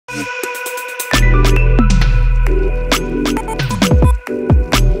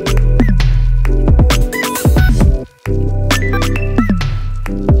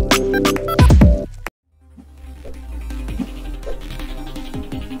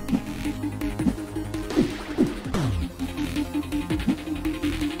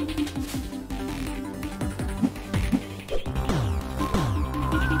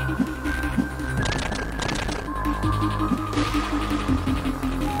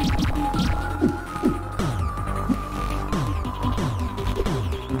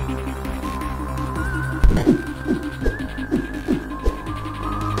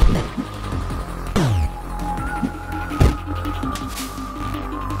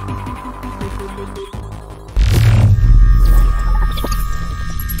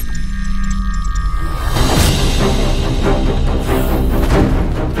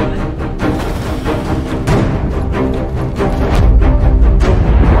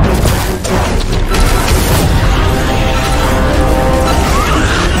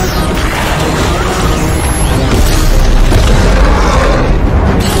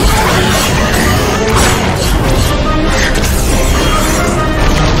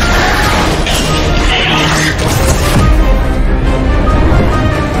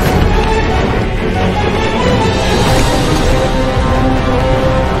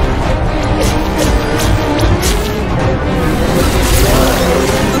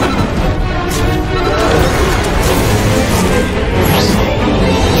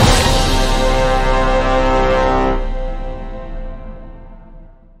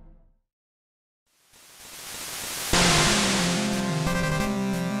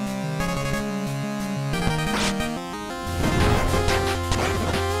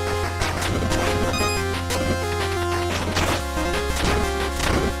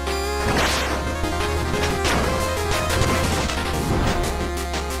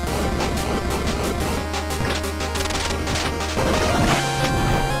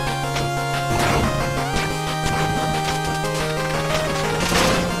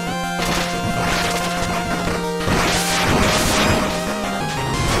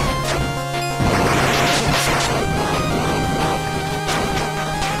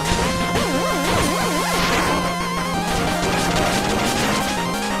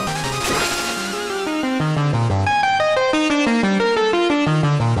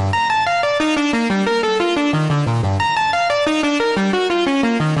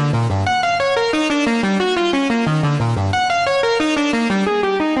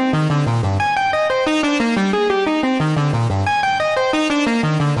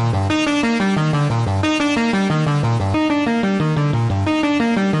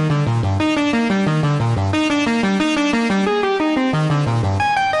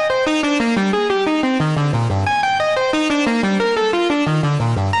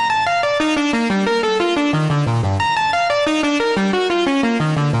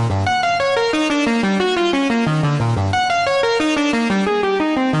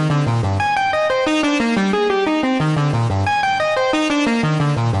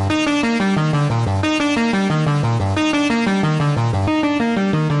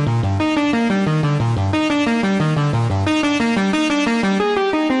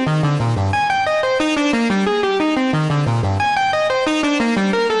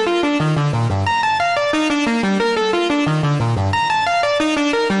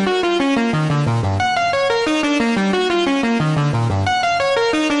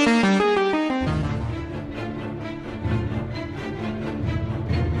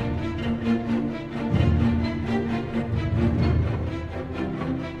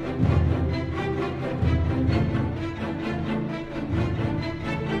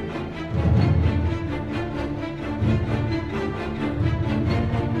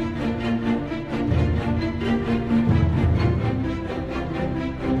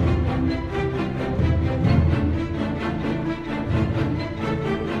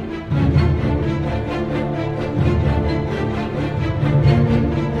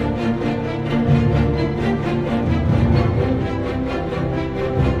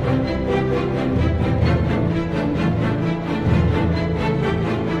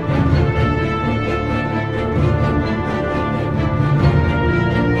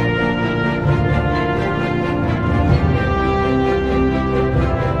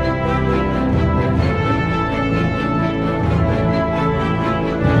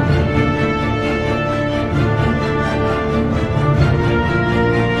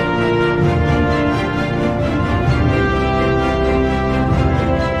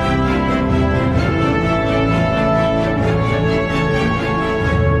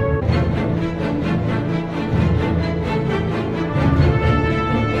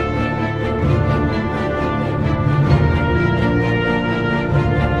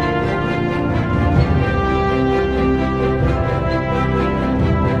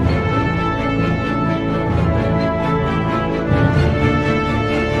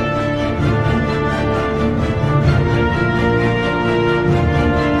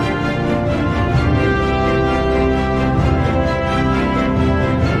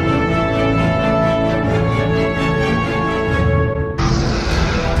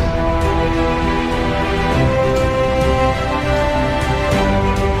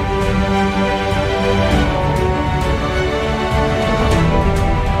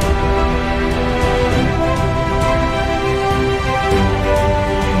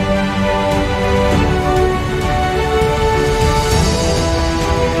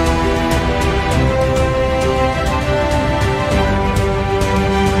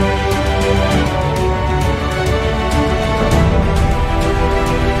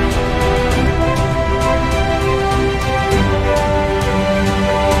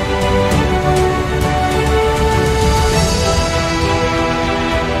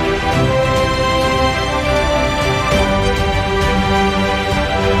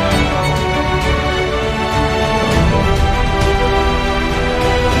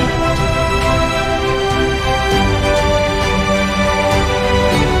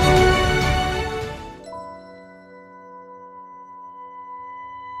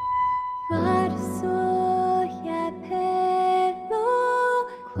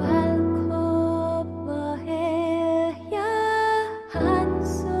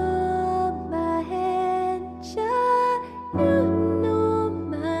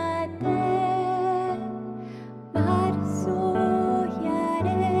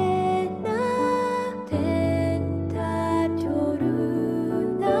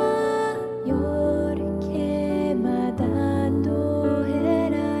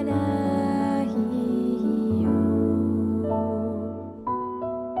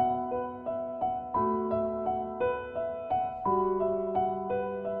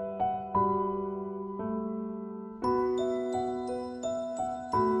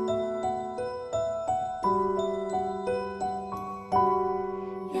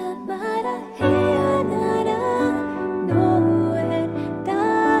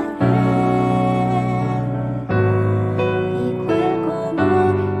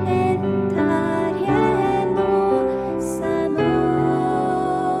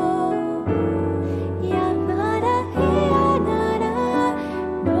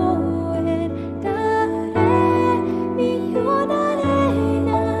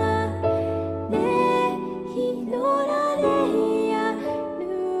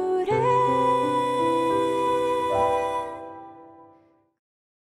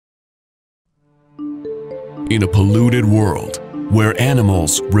In a polluted world where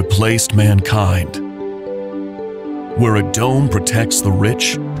animals replaced mankind, where a dome protects the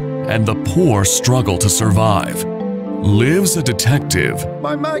rich and the poor struggle to survive, lives a detective.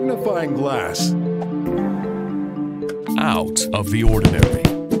 My magnifying glass. Out of the ordinary.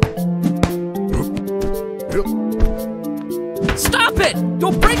 Stop it!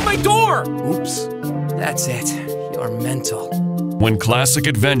 Don't break my door! Oops. That's it. You're mental. When classic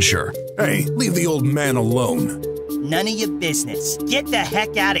adventure Hey, leave the old man alone. None of your business. Get the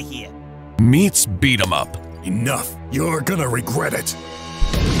heck out of here. meets beat 'em up. Enough. You're gonna regret it.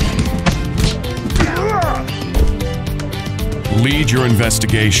 Lead your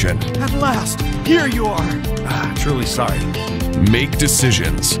investigation. At last, here you are. Truly sorry. Make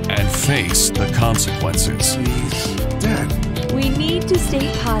decisions and face the consequences. He's dead. We need to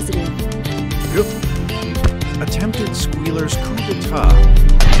stay positive. Attempted Squealer's coup d'etat.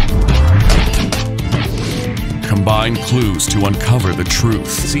 Combine clues to uncover the truth.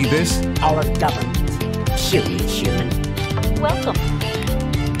 See this? Our government. Curious human. Welcome.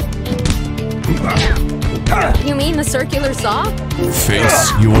 You mean the circular saw?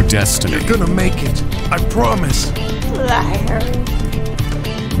 Face your destiny. You're gonna make it. I promise. Liar.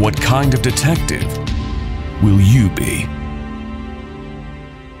 What kind of detective will you be?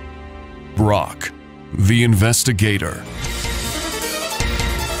 Brock, the investigator.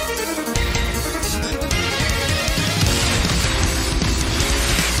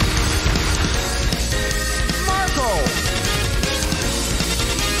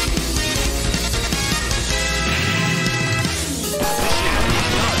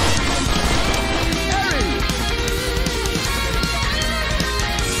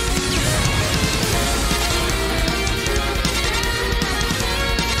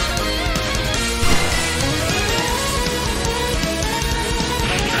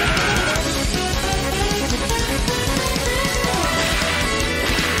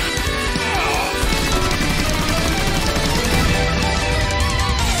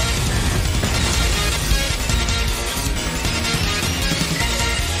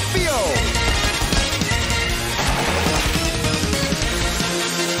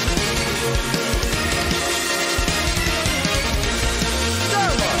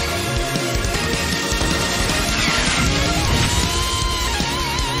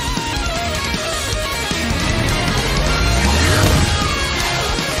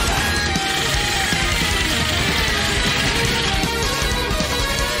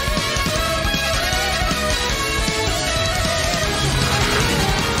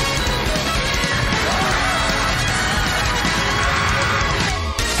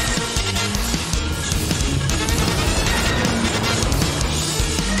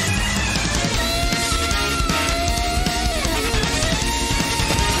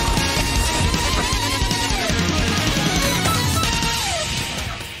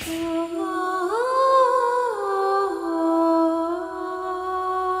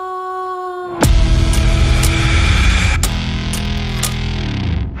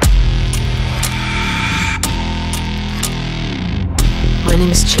 My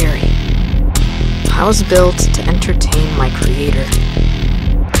name is Cherry. I was built to entertain my creator.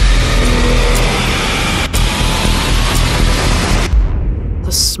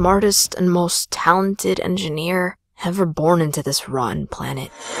 The smartest and most talented engineer ever born into this rotten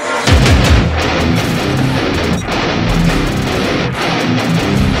planet.